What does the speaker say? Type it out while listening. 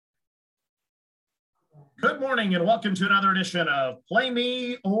Good morning and welcome to another edition of Play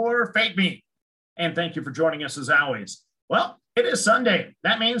Me or Fade Me. And thank you for joining us as always. Well, it is Sunday.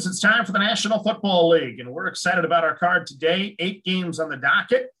 That means it's time for the National Football League. And we're excited about our card today. 8 games on the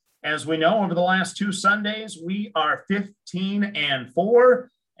docket. As we know, over the last 2 Sundays, we are 15-4.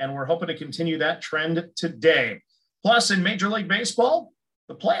 And we're hoping to continue that trend today. Plus, in Major League Baseball,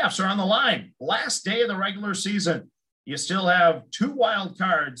 the playoffs are on the line. Last day of the regular season. You still have 2 wild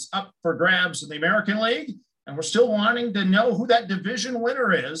cards up for grabs in the American League, and we're still wanting to know who that division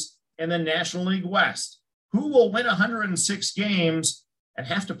winner is in the National League West. Who will win 106 games and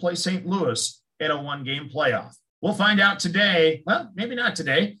have to play St. Louis in a 1-game playoff? We'll find out today. Well, maybe not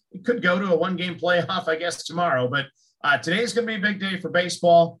today. It could go to a 1-game playoff, I guess, tomorrow. But today's going to be a big day for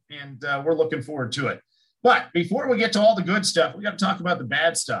baseball, and we're looking forward to it. But before we get to all the good stuff, we got to talk about the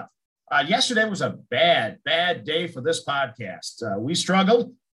bad stuff. Yesterday was a bad day for this podcast. We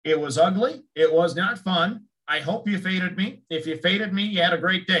struggled. It was ugly. It was not fun. I hope you faded me. If you faded me, you had a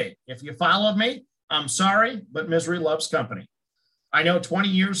great day. If you followed me, I'm sorry, but misery loves company. I know 20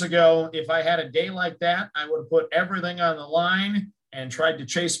 years ago, if I had a day like that, I would have put everything on the line and tried to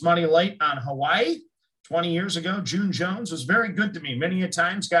chase money late on Hawaii. 20 years ago, June Jones was very good to me. Many a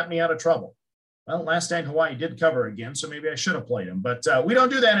times got me out of trouble. Well, last night Hawaii did cover again, so maybe I should have played him. But we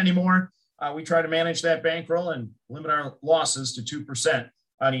don't do that anymore. We try to manage that bankroll and limit our losses to 2%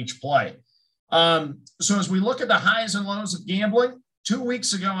 on each play. So as we look at the highs and lows of gambling, 2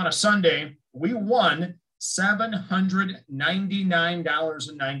 weeks ago on a Sunday, we won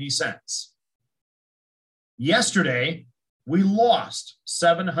 $799.90. Yesterday, we lost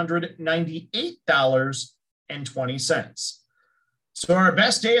 $798.20. So our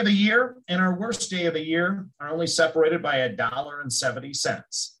best day of the year and our worst day of the year are only separated by $1.70.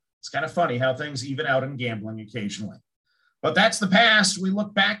 It's kind of funny how things even out in gambling occasionally. But that's the past. We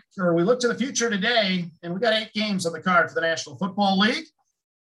look back, or we look to the future today, and we got 8 games on the card for the National Football League.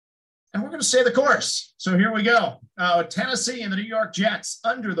 And we're going to stay the course. So here we go. Tennessee and the New York Jets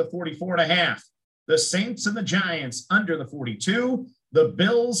under the 44.5. The Saints and the Giants under the 42. The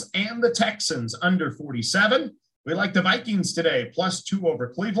Bills and the Texans under 47. We like the Vikings today, +2 over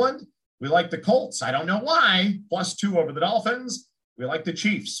Cleveland. We like the Colts, I don't know why, +2 over the Dolphins. We like the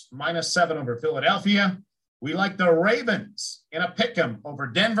Chiefs, -7 over Philadelphia. We like the Ravens in a pick'em over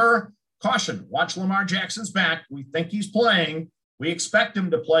Denver. Caution, watch Lamar Jackson's back. We think he's playing. We expect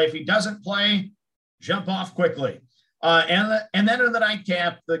him to play. If he doesn't play, jump off quickly. And then in the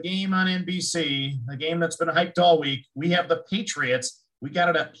nightcap, the game on NBC, the game that's been hyped all week, we have the Patriots. We got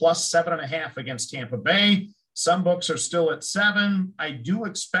it at +7.5 against Tampa Bay. Some books are still at 7. I do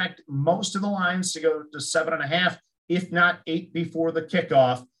expect most of the lines to go to 7.5, if not 8 before the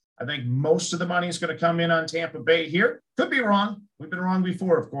kickoff. I think most of the money is going to come in on Tampa Bay here. Could be wrong. We've been wrong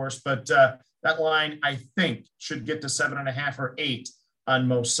before, of course, but that line, I think, should get to 7.5 or 8 on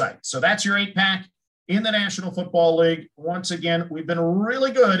most sites. So that's your 8-pack in the National Football League. Once again, we've been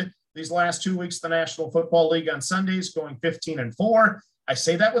really good these last 2 weeks of the National Football League on Sundays, going 15-4. I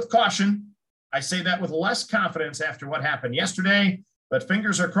say that with caution. I say that with less confidence after what happened yesterday, but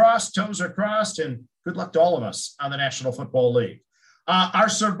fingers are crossed, toes are crossed, and good luck to all of us on the National Football League. Our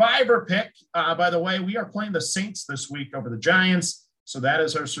survivor pick, by the way, we are playing the Saints this week over the Giants, so that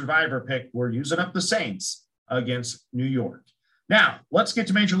is our survivor pick. We're using up the Saints against New York. Now, let's get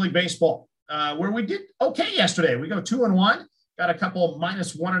to Major League Baseball, where we did okay yesterday. We go 2-1, got a couple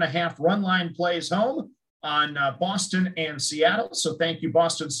 -1.5 run line plays home on Boston and Seattle. So thank you,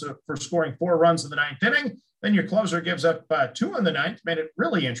 Boston, for scoring 4 runs in the 9th inning. Then your closer gives up 2 in the 9th, made it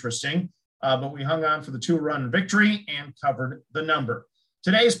really interesting. But we hung on for the 2-run victory and covered the number.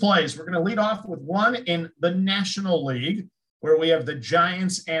 Today's plays, we're going to lead off with one in the National League, where we have the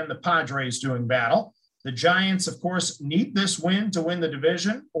Giants and the Padres doing battle. The Giants, of course, need this win to win the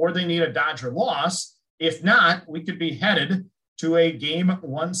division, or they need a Dodger loss. If not, we could be headed to a game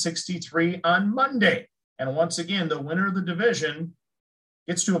 163 on Monday. And once again, the winner of the division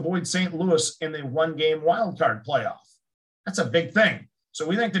gets to avoid St. Louis in the 1-game wildcard playoff. That's a big thing. So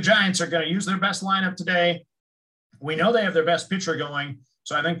we think the Giants are going to use their best lineup today. We know they have their best pitcher going.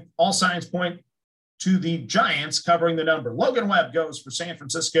 So I think all signs point to the Giants covering the number. Logan Webb goes for San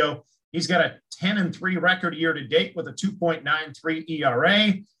Francisco. He's got a 10-3 record year to date with a 2.93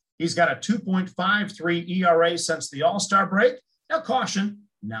 ERA. He's got a 2.53 ERA since the All-Star break. Now, caution,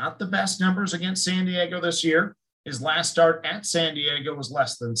 not the best numbers against San Diego this year. His last start at San Diego was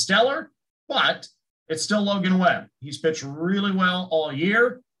less than stellar, but it's still Logan Webb. He's pitched really well all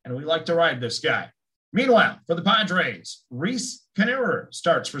year, and we like to ride this guy. Meanwhile, for the Padres, Reese Knehr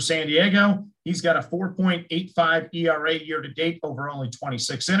starts for San Diego. He's got a 4.85 ERA year to date over only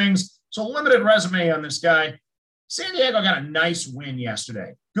 26 innings. So limited resume on this guy. San Diego got a nice win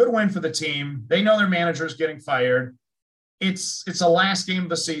yesterday. Good win for the team. They know their manager is getting fired. It's the last game of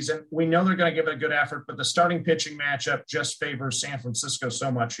the season. We know they're going to give it a good effort, but the starting pitching matchup just favors San Francisco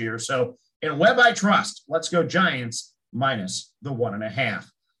so much here. So in Webb I trust. Let's go Giants minus the 1.5.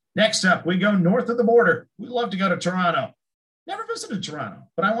 Next up, we go north of the border. We love to go to Toronto. Never visited Toronto,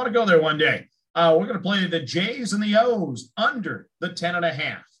 but I want to go there one day. We're going to play the Jays and the O's under the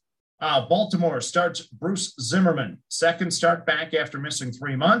 10.5. Baltimore starts Bruce Zimmerman. Second start back after missing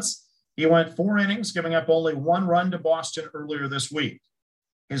 3 months. He went 4 innings, giving up only 1 run to Boston earlier this week.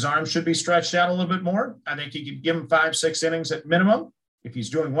 His arm should be stretched out a little bit more. I think he could give him 5-6 innings at minimum, if he's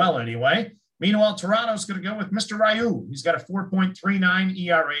doing well anyway. Meanwhile, Toronto's going to go with Mr. Ryu. He's got a 4.39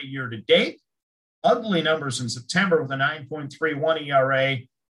 ERA year to date. Ugly numbers in September with a 9.31 ERA.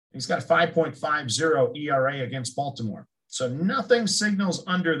 He's got a 5.50 ERA against Baltimore. So nothing signals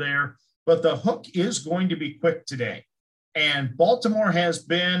under there, but the hook is going to be quick today. And Baltimore has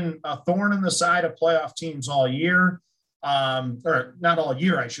been a thorn in the side of playoff teams all year, or not all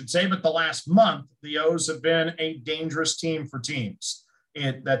year, I should say, but the last month, the O's have been a dangerous team for teams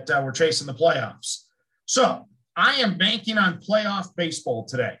that were chasing the playoffs. So I am banking on playoff baseball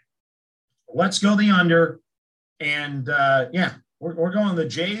today. Let's go the under. And we're going the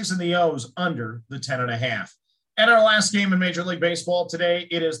Jays and the O's under the 10.5. And our last game in Major League Baseball today,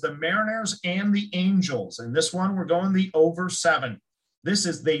 it is the Mariners and the Angels. And this one, we're going the over 7. This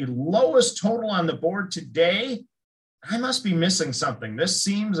is the lowest total on the board today. I must be missing something. This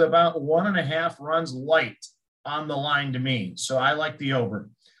seems about 1.5 runs light on the line to me. So I like the over.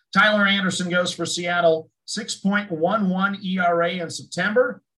 Tyler Anderson goes for Seattle, 6.11 ERA in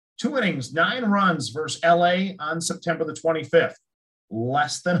September. 2 innings, 9 runs versus LA on September the 25th.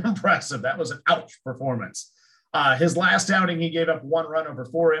 Less than impressive. That was an ouch performance. His last outing, he gave up 1 run over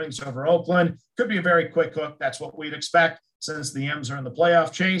 4 innings over Oakland. Could be a very quick hook. That's what we'd expect since the M's are in the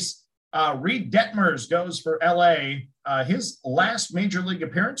playoff chase. Reed Detmers goes for LA. His last major league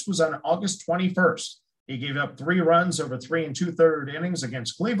appearance was on August 21st. He gave up 3 runs over 3 2/3 innings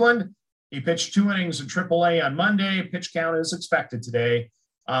against Cleveland. He pitched 2 innings in AAA on Monday. Pitch count is expected today.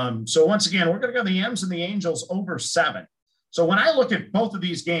 So once again, we're going to go the M's and the Angels over 7. So when I look at both of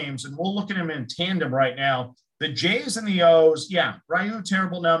these games, and we'll look at them in tandem right now, the Jays and the O's, Ryu,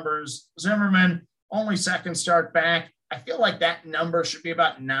 terrible numbers. Zimmerman, only second start back. I feel like that number should be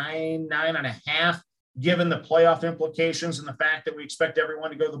about 9.5, given the playoff implications and the fact that we expect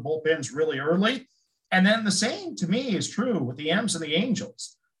everyone to go to the bullpens really early. And then the same, to me, is true with the M's and the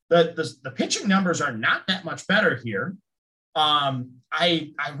Angels. The pitching numbers are not that much better here. I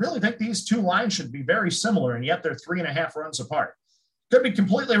really think these two lines should be very similar, and yet they're 3.5 runs apart. Could be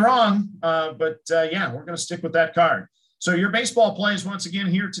completely wrong, but we're going to stick with that card. So your baseball plays once again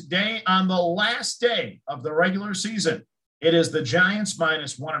here today on the last day of the regular season. It is the Giants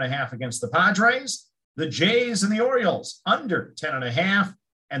minus 1.5 against the Padres, the Jays and the Orioles under 10.5,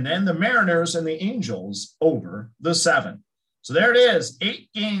 and then the Mariners and the Angels over the 7. So there it is, 8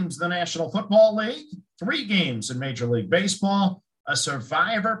 games in the National Football League, 3 games in Major League Baseball, a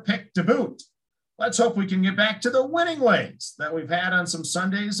survivor pick to boot. Let's hope we can get back to the winning ways that we've had on some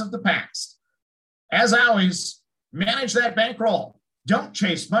Sundays of the past. As always, manage that bankroll. Don't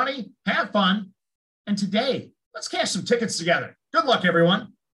chase money. Have fun. And today, let's cash some tickets together. Good luck,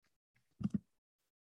 everyone.